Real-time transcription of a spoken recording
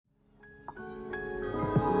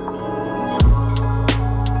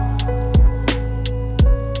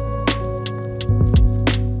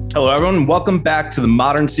everyone. Welcome back to the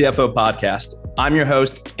Modern CFO podcast. I'm your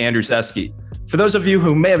host, Andrew Seski. For those of you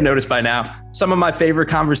who may have noticed by now, some of my favorite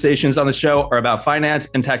conversations on the show are about finance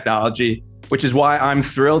and technology, which is why I'm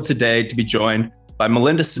thrilled today to be joined by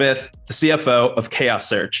Melinda Smith, the CFO of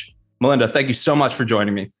ChaosSearch. Melinda, thank you so much for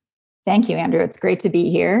joining me. Thank you, Andrew. It's great to be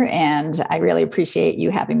here, and I really appreciate you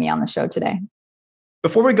having me on the show today.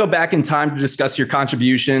 Before we go back in time to discuss your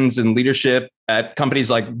contributions and leadership at companies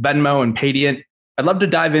like Venmo and Paydiant, I'd love to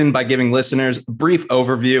dive in by giving listeners a brief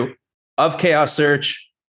overview of ChaosSearch,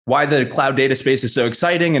 why the cloud data space is so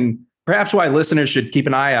exciting, and perhaps why listeners should keep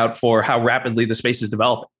an eye out for how rapidly the space is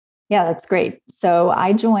developing. Yeah, that's great. So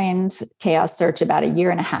I joined ChaosSearch about a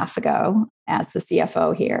year and a half ago as the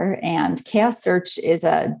CFO here. And ChaosSearch is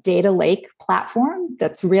a data lake platform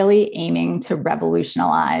that's really aiming to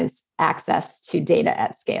revolutionize access to data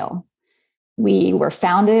at scale. We were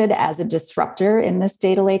founded as a disruptor in this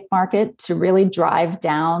data lake market to really drive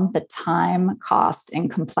down the time, cost,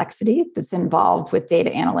 and complexity that's involved with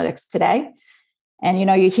data analytics today. And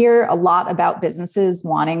you hear a lot about businesses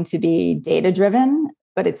wanting to be data-driven,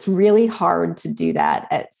 but it's really hard to do that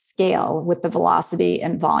at scale with the velocity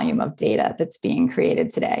and volume of data that's being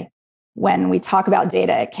created today. When we talk about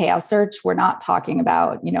data at ChaosSearch, we're not talking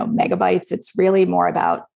about, megabytes. It's really more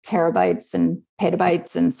about terabytes and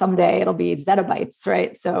petabytes, and someday it'll be zettabytes,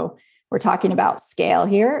 right? So we're talking about scale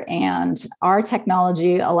here, and our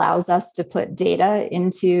technology allows us to put data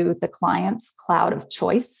into the client's cloud of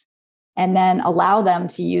choice and then allow them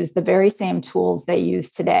to use the very same tools they use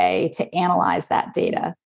today to analyze that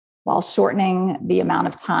data while shortening the amount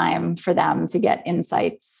of time for them to get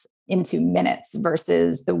insights into minutes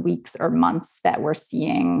versus the weeks or months that we're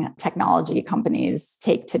seeing technology companies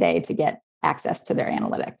take today to get access to their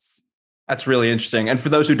analytics. That's really interesting. And for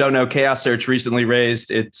those who don't know, ChaosSearch recently raised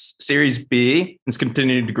its Series B and is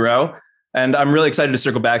continuing to grow. And I'm really excited to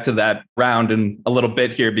circle back to that round in a little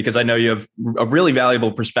bit here, because I know you have a really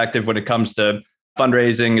valuable perspective when it comes to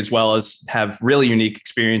fundraising, as well as have really unique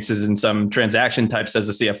experiences in some transaction types as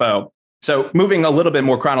a CFO. So moving a little bit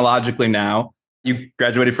more chronologically now, you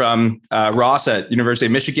graduated from Ross at University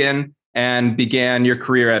of Michigan and began your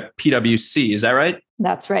career at PwC. Is that right?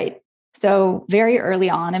 That's right. So very early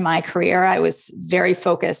on in my career, I was very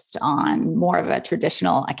focused on more of a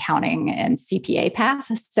traditional accounting and CPA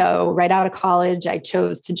path. So right out of college, I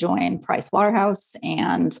chose to join Pricewaterhouse,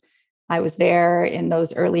 and I was there in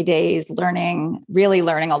those early days really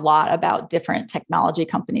learning a lot about different technology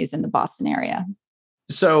companies in the Boston area.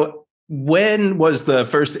 So when was the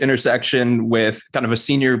first intersection with kind of a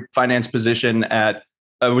senior finance position at,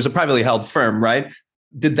 it was a privately held firm, right?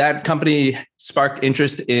 Did that company spark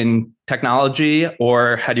interest in technology,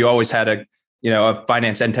 or had you always had a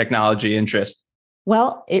finance and technology interest?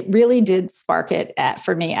 Well, it really did spark it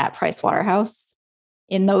for me at Pricewaterhouse.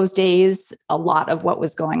 In those days, a lot of what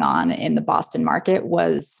was going on in the Boston market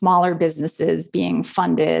was smaller businesses being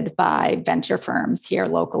funded by venture firms here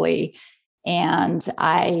locally. And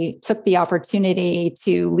I took the opportunity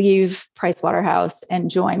to leave Pricewaterhouse and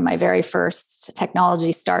join my very first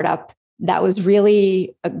technology startup. That was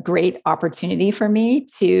really a great opportunity for me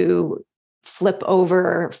to flip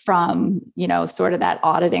over from, sort of that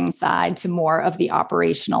auditing side to more of the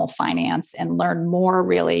operational finance and learn more.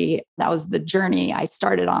 Really, that was the journey I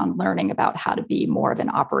started on, learning about how to be more of an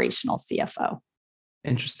operational CFO.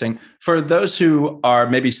 Interesting. For those who are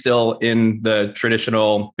maybe still in the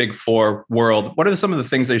traditional Big Four world, what are some of the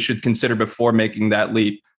things they should consider before making that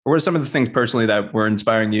leap? Or what are some of the things personally that were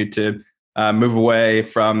inspiring you to move away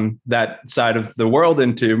from that side of the world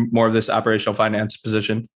into more of this operational finance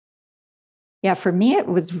position? Yeah, for me, it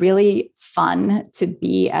was really fun to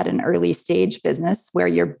be at an early stage business where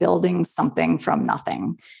you're building something from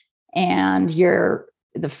nothing. And you're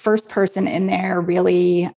the first person in there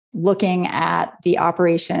really looking at the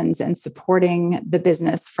operations and supporting the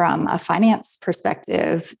business from a finance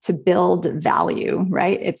perspective to build value,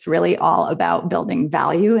 right? It's really all about building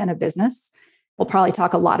value in a business. We'll probably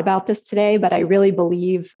talk a lot about this today, but I really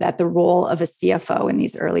believe that the role of a CFO in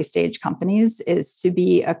these early stage companies is to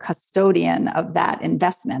be a custodian of that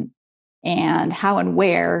investment and how and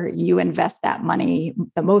where you invest that money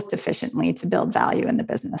the most efficiently to build value in the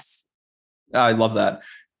business. I love that.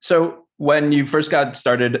 So when you first got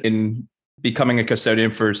started in becoming a custodian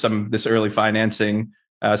for some of this early financing,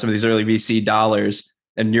 some of these early VC dollars,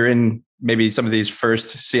 and you're in maybe some of these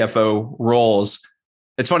first CFO roles,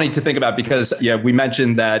 it's funny to think about because we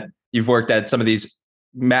mentioned that you've worked at some of these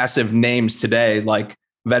massive names today, like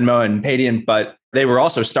Venmo and Paydiant, but they were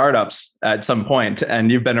also startups at some point,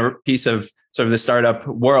 and you've been a piece of sort of the startup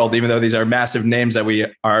world, even though these are massive names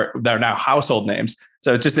that are now household names.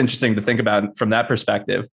 So it's just interesting to think about from that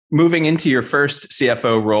perspective. moving into your first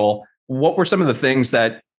CFO role, what were some of the things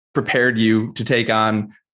that prepared you to take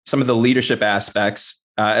on some of the leadership aspects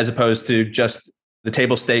as opposed to just the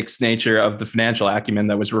table stakes nature of the financial acumen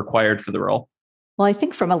that was required for the role? Well, I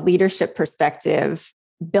think from a leadership perspective,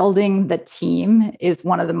 building the team is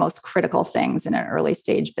one of the most critical things in an early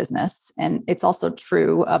stage business. And it's also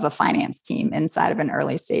true of a finance team inside of an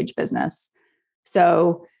early stage business.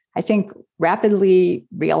 So I think rapidly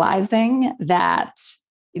realizing that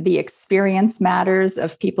the experience matters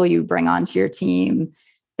of people you bring onto your team,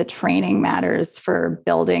 the training matters for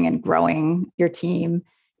building and growing your team.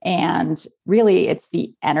 And really, it's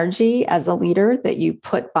the energy as a leader that you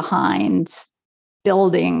put behind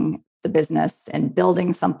building the business and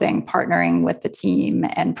building something, partnering with the team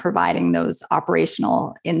and providing those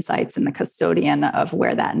operational insights and the custodian of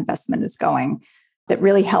where that investment is going that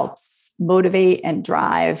really helps motivate and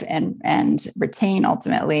drive and retain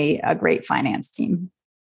ultimately a great finance team.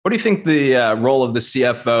 What do you think the role of the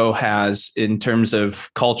CFO has in terms of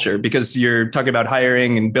culture? Because you're talking about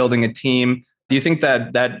hiring and building a team. Do you think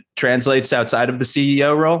that that translates outside of the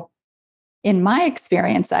CEO role? In my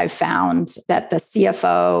experience, I've found that the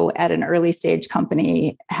CFO at an early stage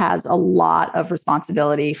company has a lot of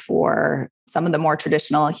responsibility for some of the more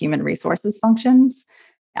traditional human resources functions.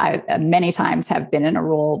 I many times have been in a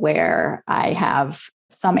role where I have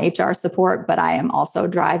some HR support, but I am also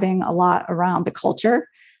driving a lot around the culture.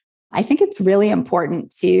 I think it's really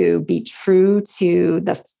important to be true to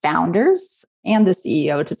the founders and the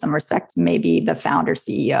CEO to some respect, maybe the founder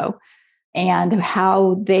CEO, and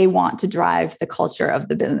how they want to drive the culture of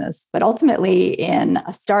the business. But ultimately, in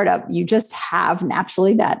a startup, you just have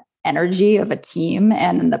naturally that energy of a team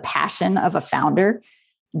and the passion of a founder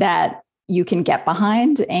that you can get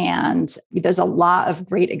behind. And there's a lot of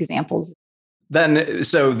great examples. Then,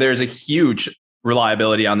 so there's a huge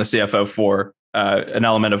reliability on the CFO for an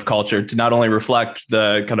element of culture to not only reflect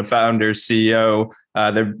the kind of founder's CEO,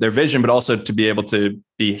 their vision, but also to be able to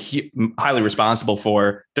be highly responsible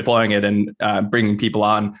for deploying it and bringing people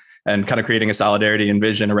on and kind of creating a solidarity and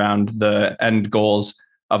vision around the end goals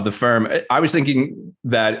of the firm. I was thinking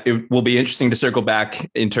that it will be interesting to circle back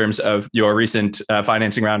in terms of your recent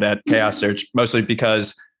financing round at ChaosSearch, mostly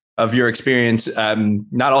because of your experience.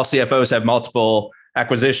 Not all CFOs have multiple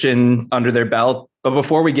acquisition under their belt. But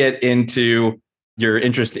before we get into your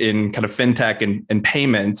interest in kind of fintech and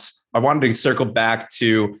payments, I wanted to circle back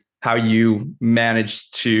to how you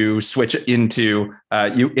managed to switch into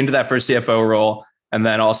that first CFO role, and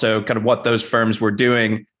then also kind of what those firms were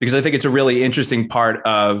doing, because I think it's a really interesting part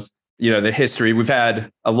of the history. We've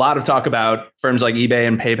had a lot of talk about firms like eBay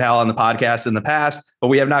and PayPal on the podcast in the past, but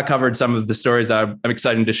we have not covered some of the stories that I'm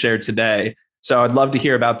excited to share today. So I'd love to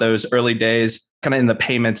hear about those early days, kind of in the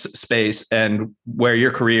payments space, and where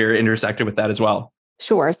your career intersected with that as well.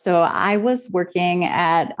 Sure. So I was working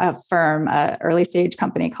at a firm, an early stage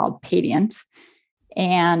company called Paydiant.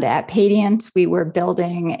 And at Paydiant, we were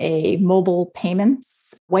building a mobile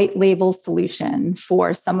payments white label solution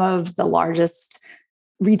for some of the largest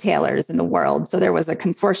retailers in the world. So there was a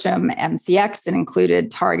consortium, MCX, that included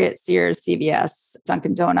Target, Sears, CVS,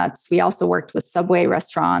 Dunkin' Donuts. We also worked with Subway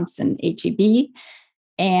restaurants and H-E-B.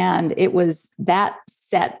 And it was that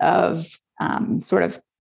set of sort of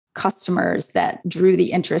customers that drew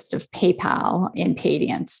the interest of PayPal in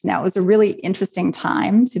Paydiant. Now, it was a really interesting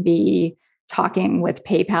time to be talking with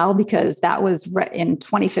PayPal because that was in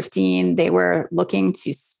 2015. They were looking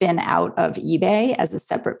to spin out of eBay as a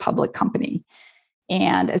separate public company.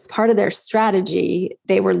 And as part of their strategy,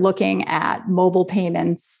 they were looking at mobile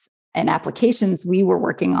payments and applications we were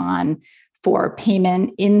working on for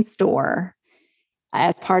payment in store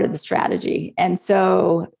as part of the strategy. And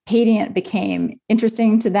so Paydiant became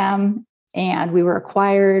interesting to them. And we were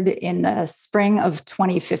acquired in the spring of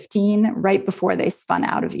 2015, right before they spun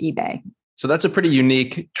out of eBay. So that's a pretty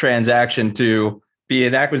unique transaction to be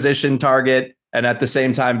an acquisition target and at the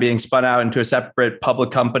same time being spun out into a separate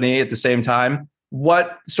public company at the same time.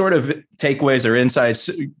 What sort of takeaways or insights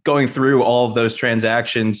going through all of those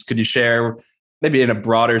transactions could you share, maybe in a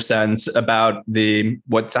broader sense, about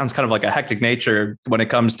what sounds kind of like a hectic nature when it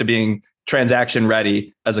comes to being transaction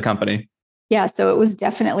ready as a company? Yeah, so it was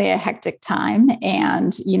definitely a hectic time.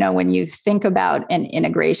 And, when you think about an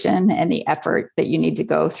integration and the effort that you need to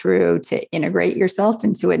go through to integrate yourself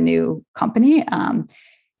into a new company,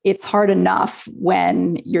 it's hard enough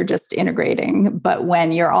when you're just integrating, but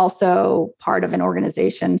when you're also part of an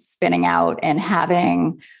organization spinning out and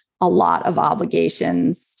having a lot of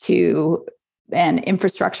obligations to an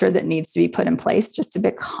infrastructure that needs to be put in place just to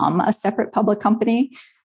become a separate public company,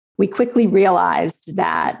 we quickly realized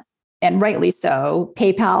that and rightly so,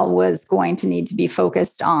 PayPal was going to need to be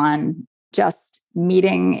focused on just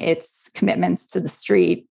meeting its commitments to the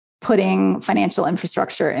street, putting financial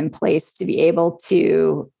infrastructure in place to be able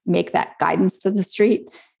to make that guidance to the street.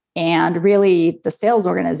 And really, the sales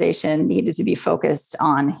organization needed to be focused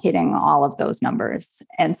on hitting all of those numbers.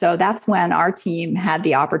 And so that's when our team had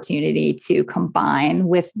the opportunity to combine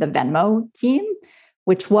with the Venmo team,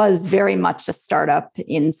 which was very much a startup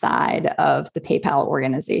inside of the PayPal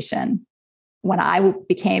organization. When I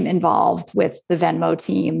became involved with the Venmo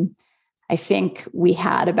team, I think we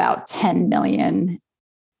had about 10 million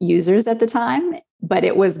users at the time, but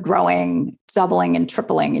it was growing, doubling and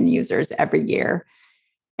tripling in users every year.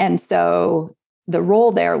 And so the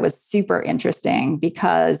role there was super interesting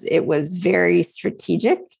because it was very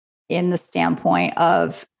strategic in the standpoint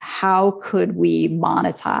of how could we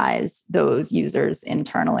monetize those users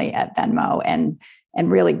internally at Venmo and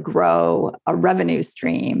really grow a revenue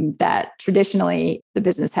stream that traditionally the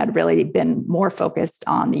business had really been more focused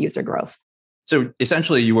on the user growth. So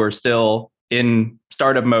essentially you were still in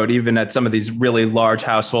startup mode, even at some of these really large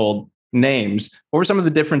household names. What were some of the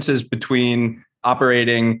differences between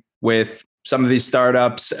operating with some of these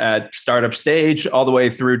startups at startup stage all the way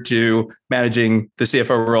through to managing the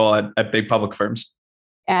CFO role at big public firms?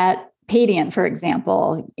 At Paydiant, for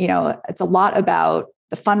example, it's a lot about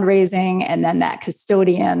the fundraising and then that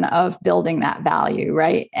custodian of building that value,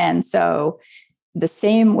 right? And so the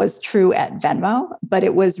same was true at Venmo, but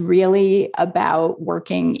it was really about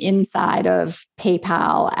working inside of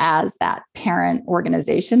PayPal as that parent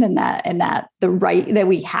organization and that the right that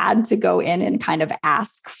we had to go in and kind of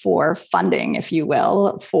ask for funding, if you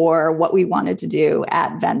will, for what we wanted to do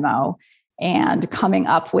at Venmo and coming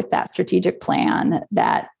up with that strategic plan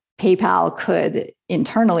that PayPal could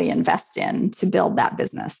internally invest in to build that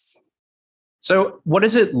business. So what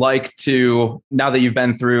is it like to, now that you've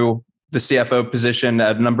been through the CFO position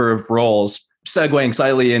at a number of roles, segueing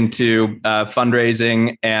slightly into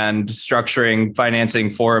fundraising and structuring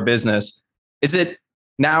financing for a business, is it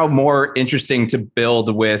now more interesting to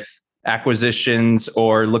build with acquisitions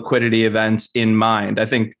or liquidity events in mind? I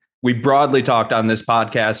think we broadly talked on this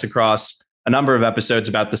podcast across a number of episodes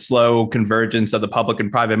about the slow convergence of the public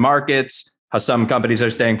and private markets, how some companies are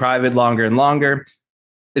staying private longer and longer.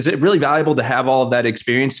 Is it really valuable to have all of that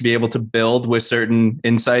experience to be able to build with certain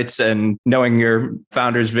insights and knowing your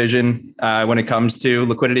founder's vision when it comes to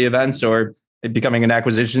liquidity events or becoming an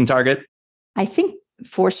acquisition target? I think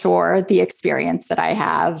for sure the experience that I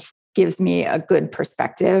have gives me a good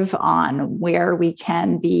perspective on where we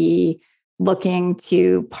can be looking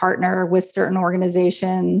to partner with certain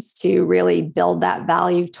organizations to really build that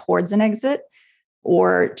value towards an exit,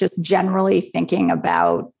 or just generally thinking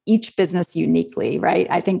about each business uniquely, right?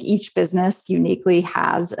 I think each business uniquely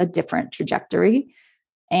has a different trajectory.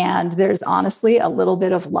 And there's honestly a little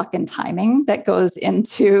bit of luck and timing that goes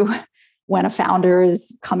into when a founder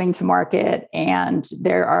is coming to market. And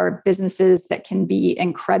there are businesses that can be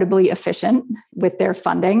incredibly efficient with their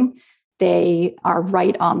funding. They are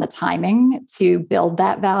right on the timing to build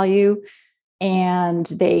that value. And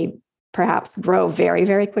they perhaps grow very,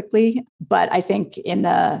 very quickly. But I think in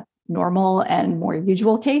the normal and more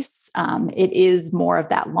usual case, it is more of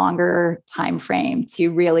that longer time frame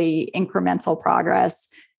to really incremental progress,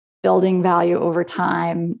 building value over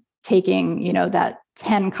time, taking, that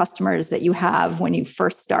 10 customers that you have when you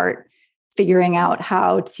first start, figuring out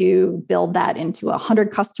how to build that into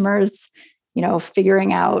 100 customers,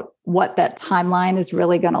 figuring out what that timeline is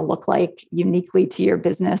really going to look like uniquely to your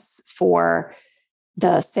business for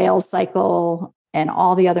the sales cycle and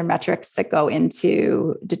all the other metrics that go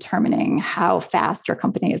into determining how fast your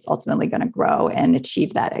company is ultimately going to grow and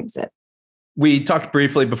achieve that exit. We talked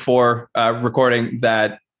briefly before recording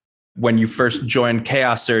that when you first joined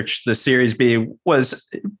ChaosSearch, the Series B was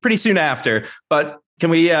pretty soon after. But can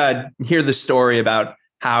we hear the story about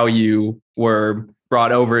how you were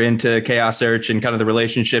brought over into ChaosSearch and kind of the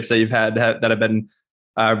relationships that you've had that have been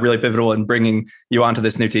really pivotal in bringing you onto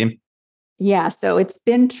this new team? Yeah, so it's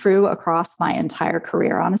been true across my entire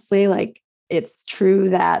career, honestly. Like, it's true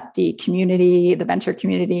that the community, the venture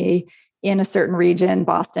community in a certain region,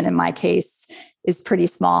 Boston in my case, is pretty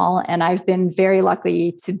small. And I've been very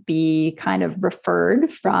lucky to be kind of referred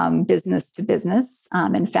from business to business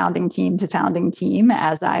and founding team to founding team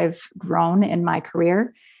as I've grown in my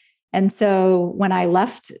career. And so when I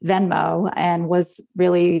left Venmo and was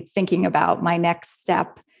really thinking about my next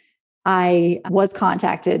step, I was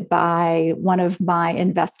contacted by one of my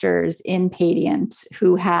investors in Paydiant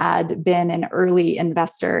who had been an early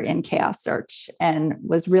investor in ChaosSearch and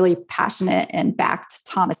was really passionate and backed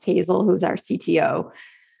Thomas Hazel, who's our CTO,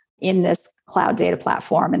 in this cloud data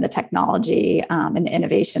platform and the technology and the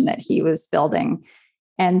innovation that he was building.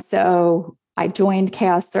 And so I joined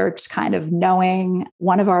ChaosSearch kind of knowing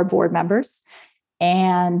one of our board members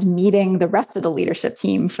and meeting the rest of the leadership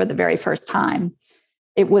team for the very first time.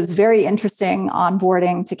 It was very interesting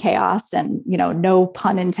onboarding to Chaos, and no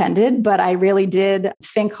pun intended, but I really did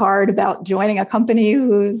think hard about joining a company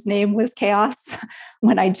whose name was Chaos.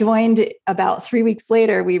 When I joined about 3 weeks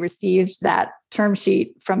later, we received that term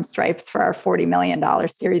sheet from Stripes for our $40 million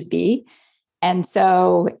Series B. And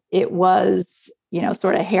so it was,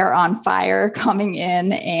 sort of hair on fire coming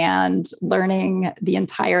in and learning the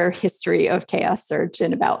entire history of ChaosSearch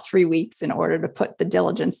in about 3 weeks in order to put the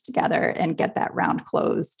diligence together and get that round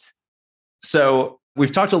closed. So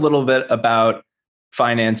we've talked a little bit about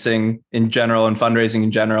financing in general and fundraising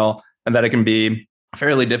in general, and that it can be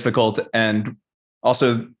fairly difficult. And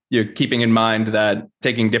also you're keeping in mind that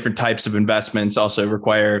taking different types of investments also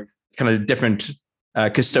require kind of different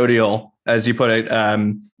custodial, as you put it,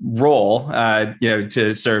 role,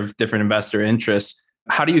 to serve different investor interests.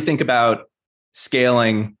 How do you think about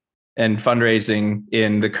scaling and fundraising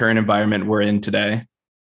in the current environment we're in today?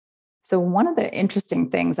 So one of the interesting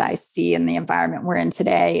things I see in the environment we're in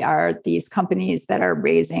today are these companies that are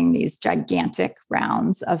raising these gigantic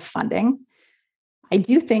rounds of funding. I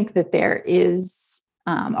do think that there is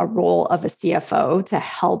a role of a CFO to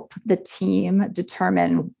help the team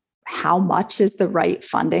determine how much is the right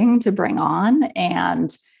funding to bring on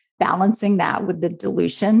and balancing that with the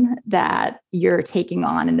dilution that you're taking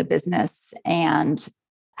on in the business and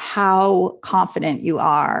how confident you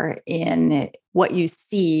are in what you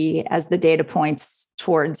see as the data points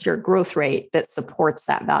towards your growth rate that supports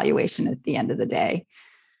that valuation at the end of the day.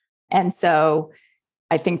 And so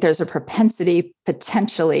I think there's a propensity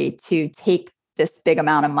potentially to take this big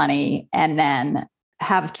amount of money and then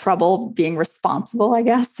have trouble being responsible, I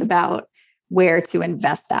guess, about where to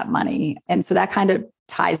invest that money. And so that kind of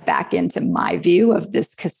ties back into my view of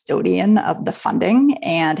this custodian of the funding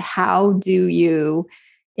and how do you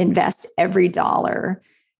invest every dollar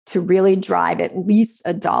to really drive at least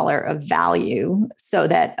 $1 of value so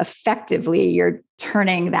that effectively you're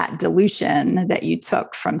turning that dilution that you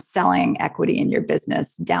took from selling equity in your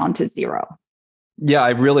business down to zero. Yeah, I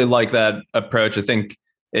really like that approach. I think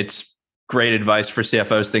it's great advice for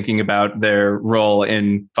CFOs thinking about their role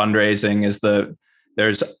in fundraising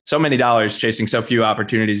there's so many dollars chasing so few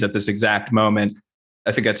opportunities at this exact moment.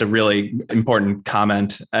 I think that's a really important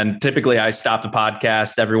comment. And typically I stop the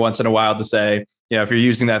podcast every once in a while to say, if you're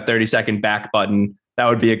using that 30-second back button, that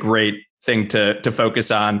would be a great thing to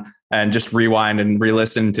focus on and just rewind and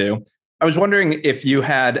re-listen to. I was wondering if you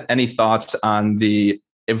had any thoughts on the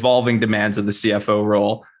evolving demands of the CFO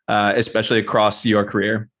role, especially across your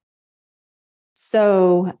career.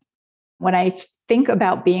 So when I think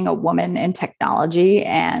about being a woman in technology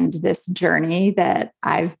and this journey that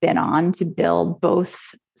I've been on to build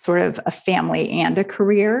both sort of a family and a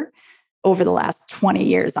career over the last 20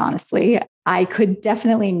 years, honestly, I could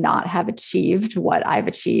definitely not have achieved what I've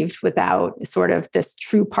achieved without sort of this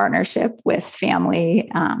true partnership with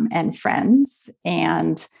family and friends.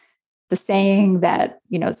 And the saying that,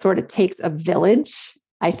 it sort of takes a village,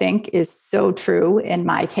 I think is so true in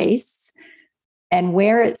my case. And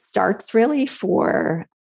where it starts really for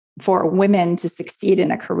women to succeed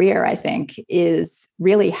in a career, I think, is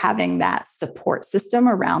really having that support system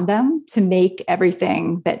around them to make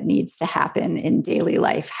everything that needs to happen in daily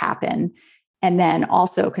life happen, and then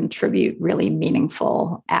also contribute really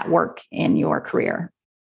meaningful at work in your career.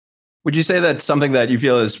 Would you say that's something that you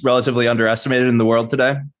feel is relatively underestimated in the world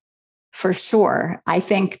today? For sure. I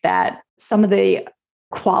think that some of the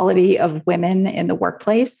quality of women in the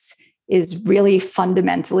workplace is really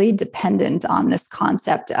fundamentally dependent on this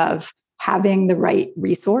concept of having the right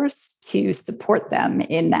resource to support them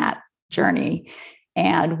in that journey.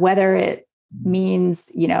 And whether it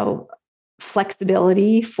means,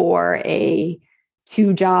 flexibility for a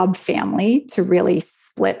 2-job family to really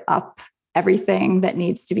split up everything that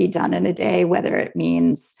needs to be done in a day, whether it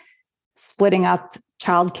means splitting up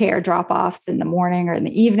childcare drop-offs in the morning or in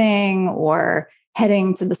the evening, or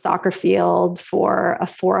heading to the soccer field for a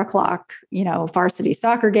 4:00, varsity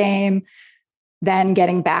soccer game, then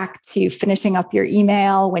getting back to finishing up your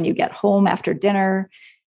email when you get home after dinner,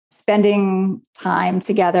 spending time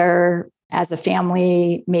together as a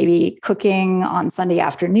family, maybe cooking on Sunday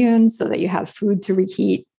afternoons so that you have food to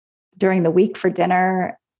reheat during the week for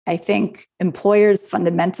dinner. I think employers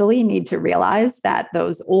fundamentally need to realize that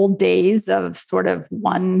those old days of sort of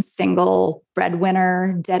one single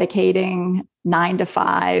breadwinner dedicating 9 to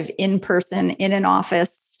 5 in person in an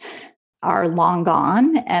office are long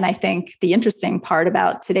gone. And I think the interesting part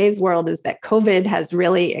about today's world is that COVID has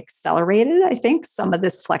really accelerated, I think, some of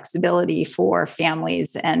this flexibility for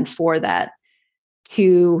families and for that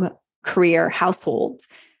two career household,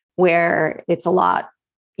 where it's a lot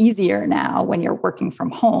easier now when you're working from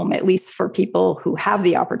home, at least for people who have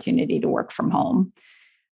the opportunity to work from home,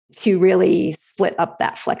 to really split up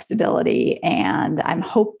that flexibility. And I'm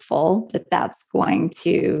hopeful that that's going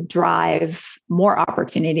to drive more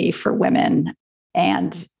opportunity for women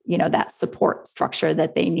and, that support structure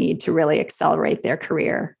that they need to really accelerate their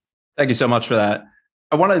career. Thank you so much for that.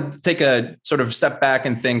 I want to take a sort of step back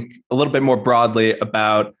and think a little bit more broadly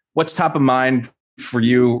about what's top of mind for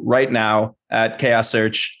you right now at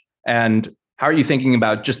ChaosSearch, and how are you thinking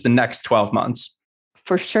about just the next 12 months?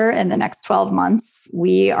 For sure, in the next 12 months,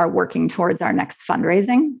 we are working towards our next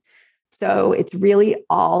fundraising. So it's really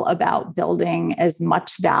all about building as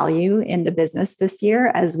much value in the business this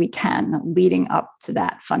year as we can leading up to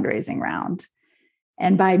that fundraising round.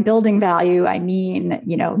 And by building value, I mean,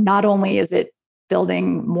 not only is it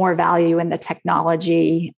building more value in the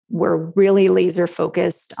technology, we're really laser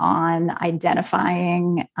focused on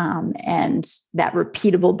identifying and that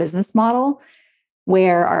repeatable business model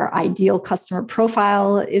where our ideal customer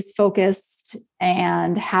profile is focused,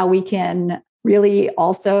 and how we can really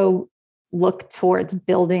also look towards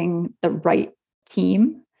building the right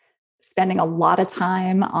team, spending a lot of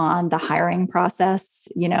time on the hiring process,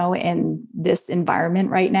 in this environment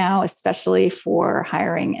right now, especially for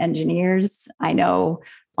hiring engineers. I know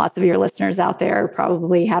lots of your listeners out there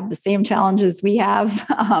probably have the same challenges we have.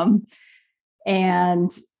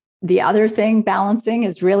 And the other thing balancing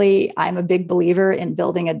is really, I'm a big believer in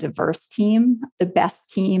building a diverse team. The best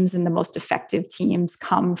teams and the most effective teams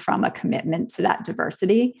come from a commitment to that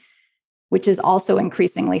diversity, which is also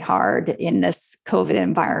increasingly hard in this COVID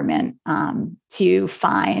environment, to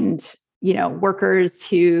find, workers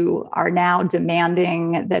who are now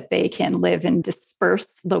demanding that they can live in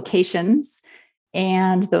dispersed locations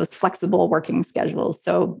and those flexible working schedules.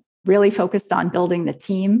 So really focused on building the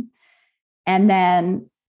team. And then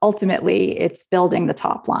ultimately, it's building the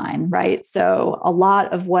top line, right? So a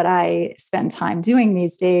lot of what I spend time doing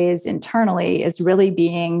these days internally is really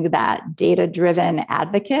being that data-driven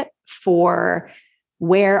advocate for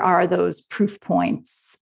where are those proof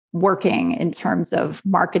points working in terms of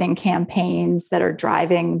marketing campaigns that are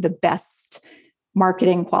driving the best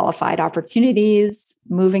marketing qualified opportunities,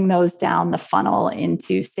 moving those down the funnel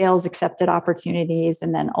into sales accepted opportunities,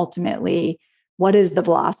 and then ultimately, what is the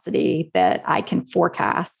velocity that I can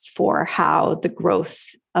forecast for how the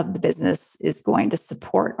growth of the business is going to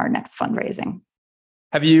support our next fundraising?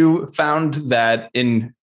 Have you found that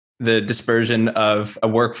in the dispersion of a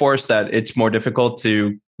workforce that it's more difficult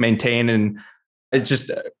to maintain? And it's just,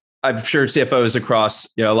 I'm sure CFOs across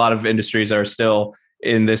a lot of industries are still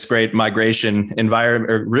in this great migration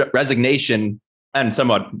environment, or resignation and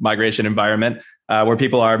somewhat migration environment, where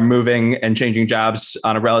people are moving and changing jobs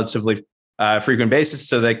on a relatively frequent basis,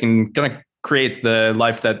 so they can kind of create the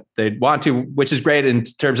life that they want to, which is great in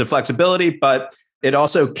terms of flexibility, but it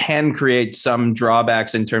also can create some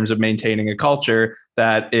drawbacks in terms of maintaining a culture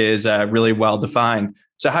that is really well defined.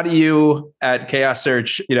 So how do you at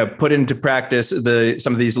ChaosSearch, put into practice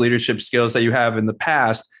some of these leadership skills that you have in the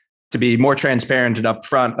past to be more transparent and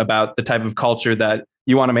upfront about the type of culture that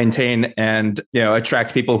you want to maintain, and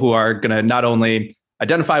attract people who are going to not only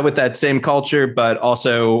identify with that same culture, but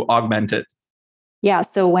also augment it? Yeah.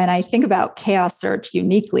 So when I think about ChaosSearch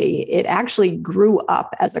uniquely, it actually grew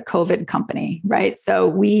up as a COVID company, right? So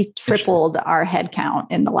we tripled our headcount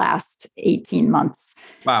in the last 18 months.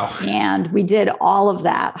 Wow. And we did all of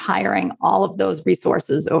that, hiring all of those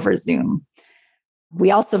resources over Zoom.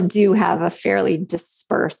 We also do have a fairly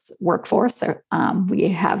dispersed workforce. We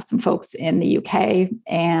have some folks in the UK,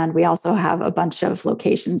 and we also have a bunch of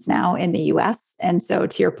locations now in the US. And so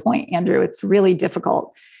to your point, Andrew, it's really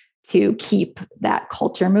difficult to keep that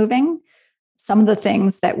culture moving. Some of the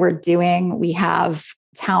things that we're doing, we have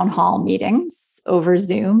town hall meetings over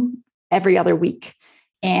Zoom every other week.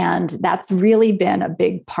 And that's really been a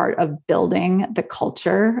big part of building the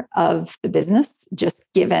culture of the business, just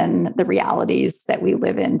given the realities that we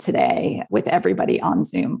live in today with everybody on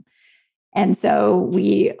Zoom. And so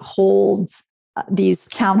we hold these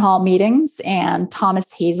town hall meetings, and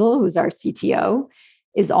Thomas Hazel, who's our CTO,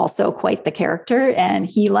 is also quite the character. And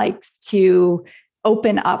he likes to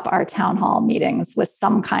open up our town hall meetings with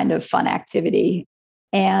some kind of fun activity.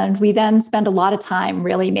 And we then spend a lot of time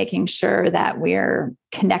really making sure that we're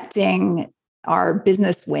connecting our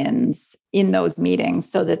business wins in those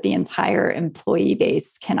meetings so that the entire employee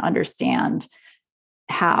base can understand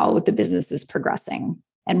how the business is progressing.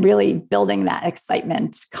 and really building that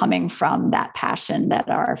excitement coming from that passion that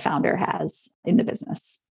our founder has in the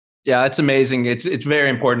business. Yeah, it's amazing. It's very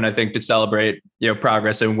important, I think, to celebrate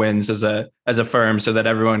progress and wins as a firm, so that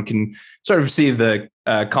everyone can sort of see the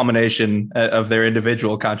culmination of their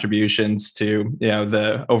individual contributions to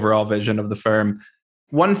the overall vision of the firm.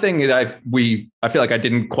 One thing that I feel like I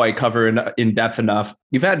didn't quite cover in depth enough.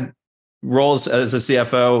 You've had roles as a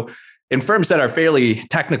CFO in firms that are fairly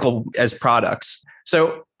technical as products.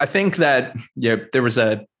 So I think that there was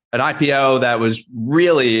an IPO that was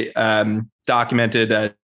really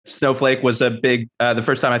documented. Snowflake was the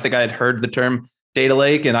first time I think I had heard the term data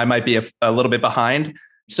lake, and I might be a little bit behind.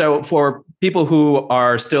 So for people who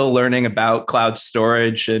are still learning about cloud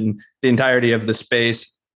storage and the entirety of the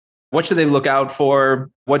space, what should they look out for?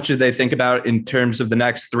 What should they think about in terms of the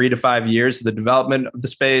next 3 to 5 years of the development of the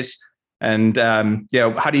space? And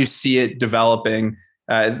how do you see it developing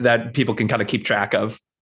that people can kind of keep track of?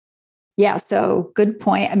 Yeah, so good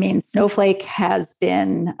point. I mean, Snowflake has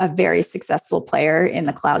been a very successful player in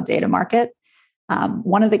the cloud data market.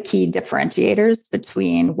 One of the key differentiators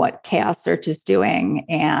between what ChaosSearch is doing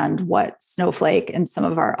and what Snowflake and some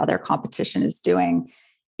of our other competition is doing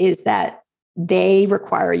is that they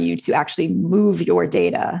require you to actually move your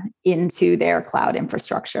data into their cloud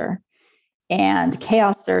infrastructure. And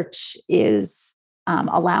ChaosSearch is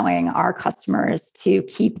allowing our customers to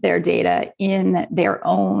keep their data in their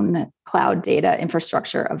own cloud data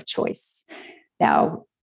infrastructure of choice. Now,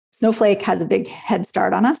 Snowflake has a big head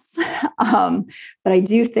start on us, but I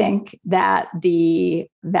do think that the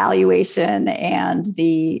valuation and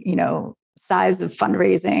the size of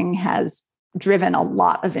fundraising has driven a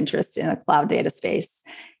lot of interest in the cloud data space.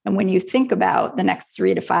 And when you think about the next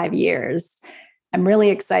 3 to 5 years, I'm really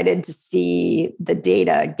excited to see the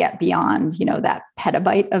data get beyond, that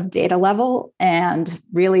petabyte of data level. And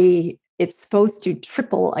really, it's supposed to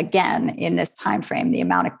triple again in this time frame, the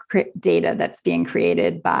amount of data that's being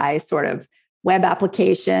created by sort of web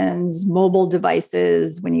applications, mobile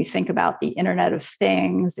devices. When you think about the Internet of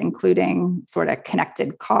Things, including sort of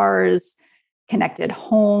connected cars, connected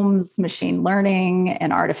homes, machine learning,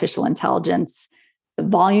 and artificial intelligence, the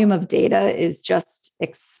volume of data is just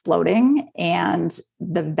exploding, and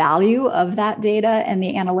the value of that data and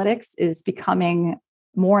the analytics is becoming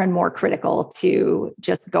more and more critical to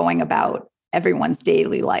just going about everyone's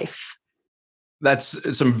daily life.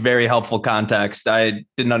 That's some very helpful context. I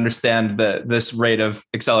didn't understand this rate of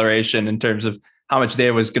acceleration in terms of how much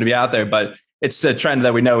data was going to be out there, but it's a trend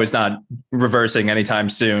that we know is not reversing anytime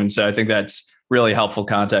soon. So I think that's really helpful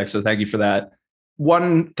context. So thank you for that.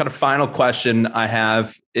 One kind of final question I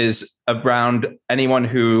have is around anyone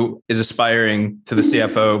who is aspiring to the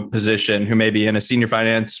CFO position, who may be in a senior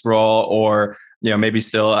finance role or maybe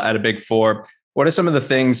still at a big four. What are some of the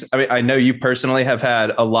things? I mean, I know you personally have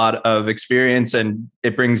had a lot of experience, and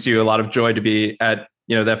it brings you a lot of joy to be at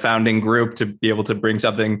that founding group, to be able to bring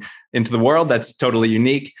something into the world that's totally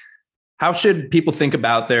unique. How should people think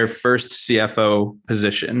about their first CFO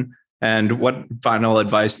position? And what final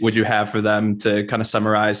advice would you have for them to kind of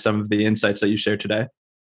summarize some of the insights that you shared today?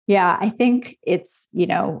 Yeah, I think it's,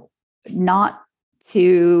 not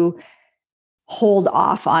to hold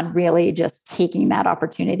off on really just taking that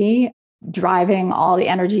opportunity, driving all the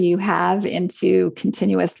energy you have into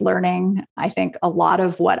continuous learning. I think a lot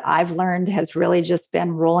of what I've learned has really just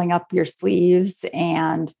been rolling up your sleeves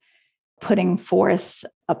and putting forth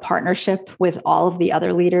a partnership with all of the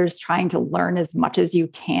other leaders, trying to learn as much as you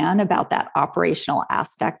can about that operational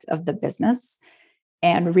aspect of the business,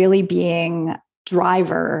 and really being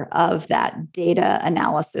driver of that data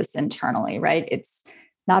analysis internally, right? It's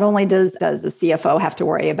not only does the CFO have to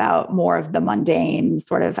worry about more of the mundane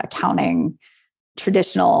sort of accounting,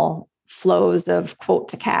 traditional flows of quote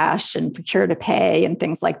to cash and procure to pay and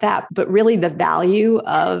things like that, but really the value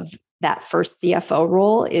of that first CFO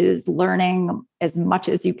role is learning as much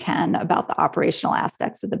as you can about the operational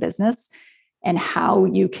aspects of the business and how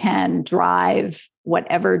you can drive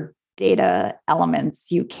whatever data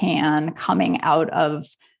elements you can coming out of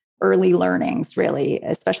early learnings, really,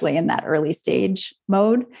 especially in that early stage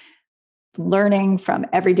mode. Learning from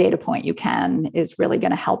every data point you can is really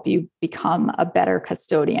going to help you become a better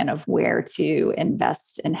custodian of where to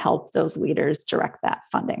invest and help those leaders direct that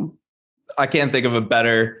funding. I can't think of a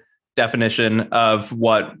better definition of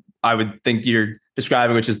what I would think you're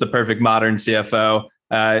describing, which is the perfect modern CFO.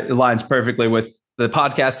 It aligns perfectly with the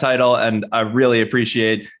podcast title, and I really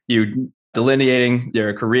appreciate you delineating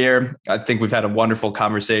your career. I think we've had a wonderful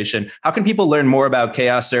conversation. How can people learn more about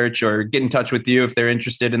ChaosSearch or get in touch with you if they're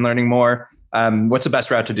interested in learning more? What's the best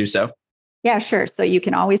route to do so? Yeah, sure. So you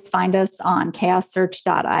can always find us on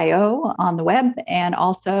chaossearch.io on the web and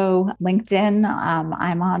also LinkedIn.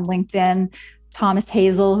 I'm on LinkedIn. Thomas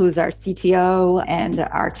Hazel, who's our CTO, and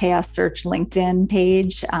our Chaos Search LinkedIn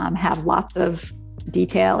page have lots of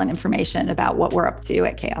detail and information about what we're up to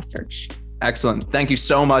at Chaos Search. Excellent. Thank you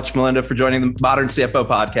so much, Melinda, for joining the Modern CFO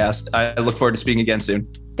podcast. I look forward to speaking again soon.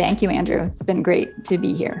 Thank you, Andrew. It's been great to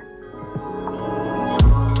be here.